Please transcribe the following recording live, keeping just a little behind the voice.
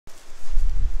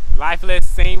Lifeless,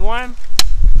 scene 1.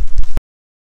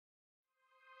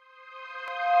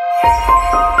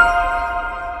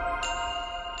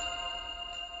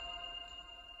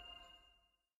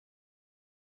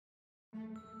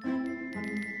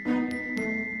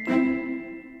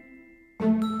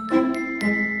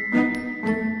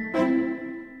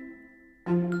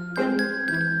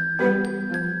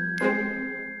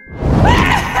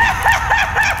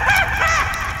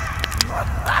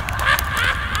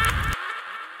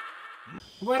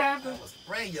 What happened? I'ma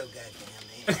spray your goddamn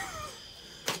ass.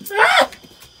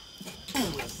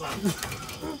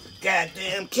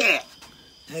 Goddamn cat.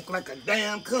 Act like a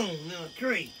damn coon in a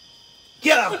tree.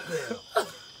 Get off there.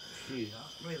 Yeah, I'll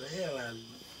spray the hell out of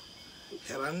you.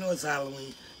 Hell, I know it's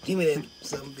Halloween. Give me that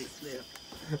some bitch there.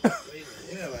 Spray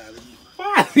the hell out of you.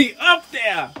 Why is he up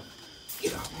there?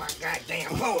 Get off my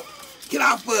goddamn horse. Get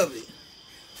off of it.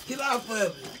 Get off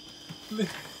of it.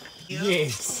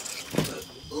 Yes.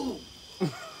 Ooh.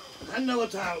 I know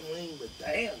it's Halloween, but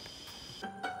damn.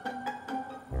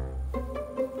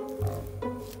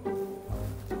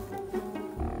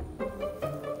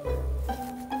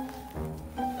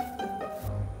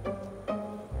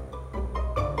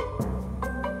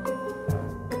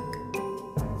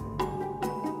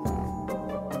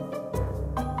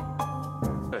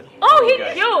 Oh, he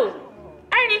cute.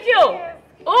 Ain't he cute?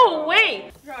 Oh,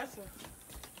 wait.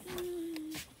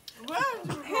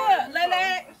 Here,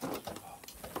 Lele.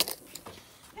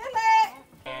 Lele.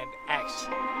 And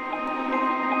action.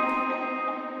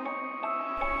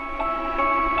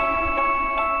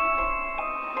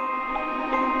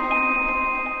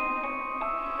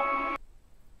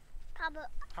 Papa,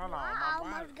 Hold on, I my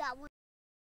almost wife. got one.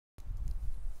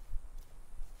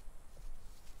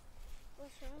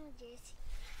 What's wrong, Jesse?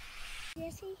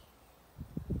 Jesse?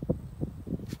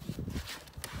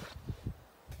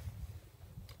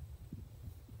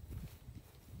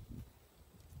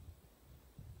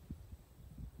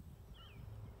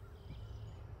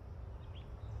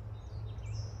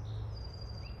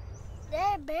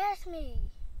 They embarrassed me.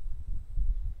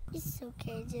 It's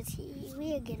okay, Jesse.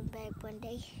 We'll get him back one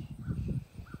day.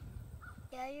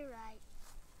 Yeah, you're right.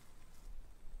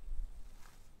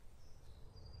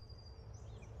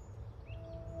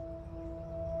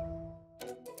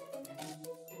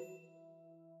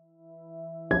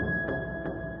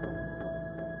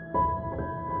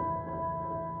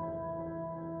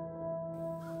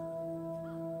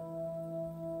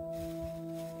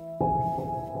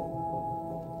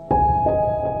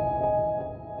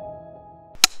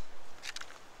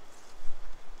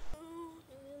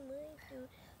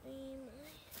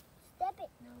 Step it.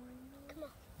 Come on.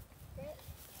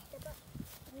 Step up.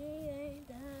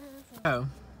 Oh.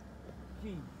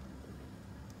 Gee.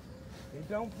 It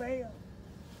don't fail.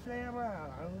 Damn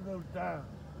out. I'm gonna go down.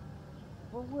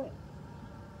 For what?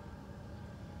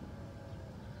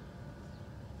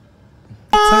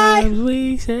 Times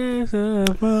we share some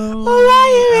phone. Why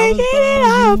you ain't getting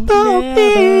off the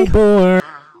billboard?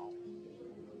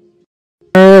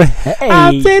 Hey,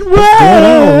 I said what?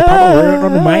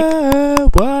 On the mic.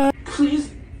 What? Please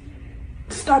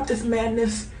stop this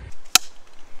madness.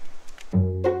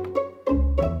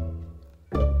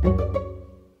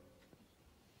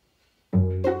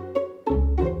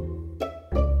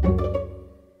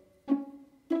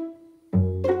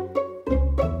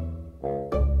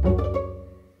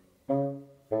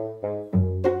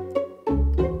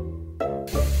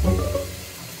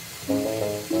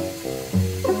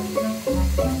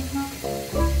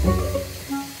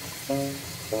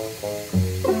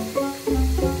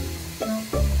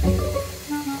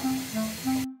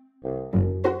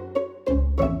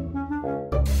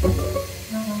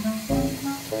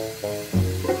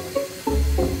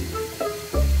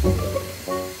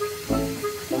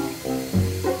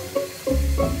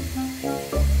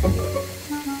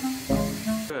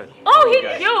 Oh, he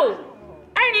cute.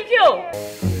 Ain't he cute?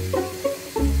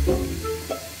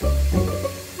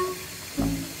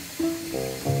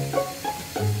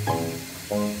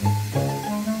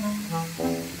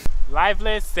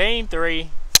 Lifeless, scene 3.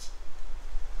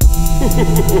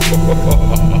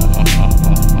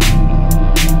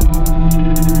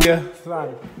 Yeah,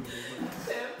 sorry.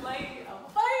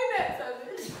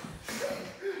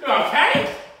 Okay.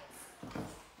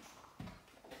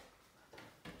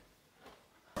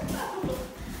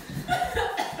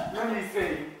 Let me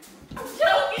see. I'm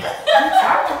joking.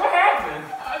 What happened?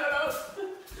 I don't know.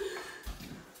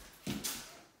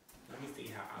 Let me see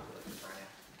how I look right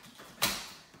now.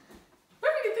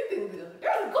 Where did you think things go?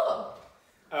 They're cool.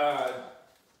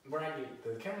 Where I get the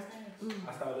camera stand? I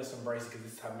stole this from Bracy because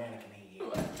this is her mannequin head.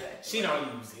 She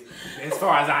don't use it, as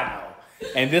far as I know.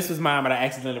 And this was mine, but I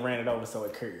accidentally ran it over, so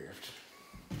it curved.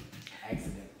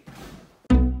 Accidentally.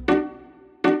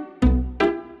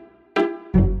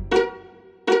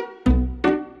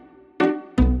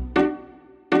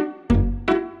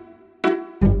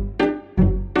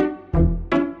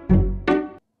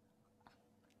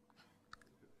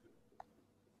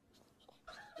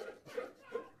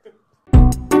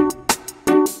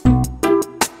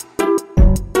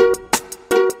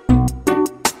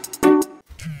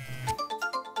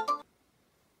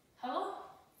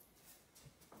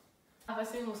 Have I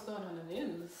seen what's going on in the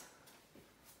news?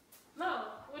 No,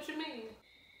 what you mean?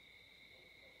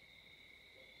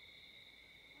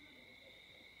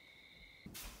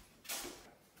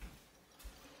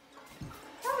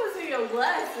 I haven't seen your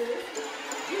glasses.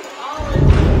 You always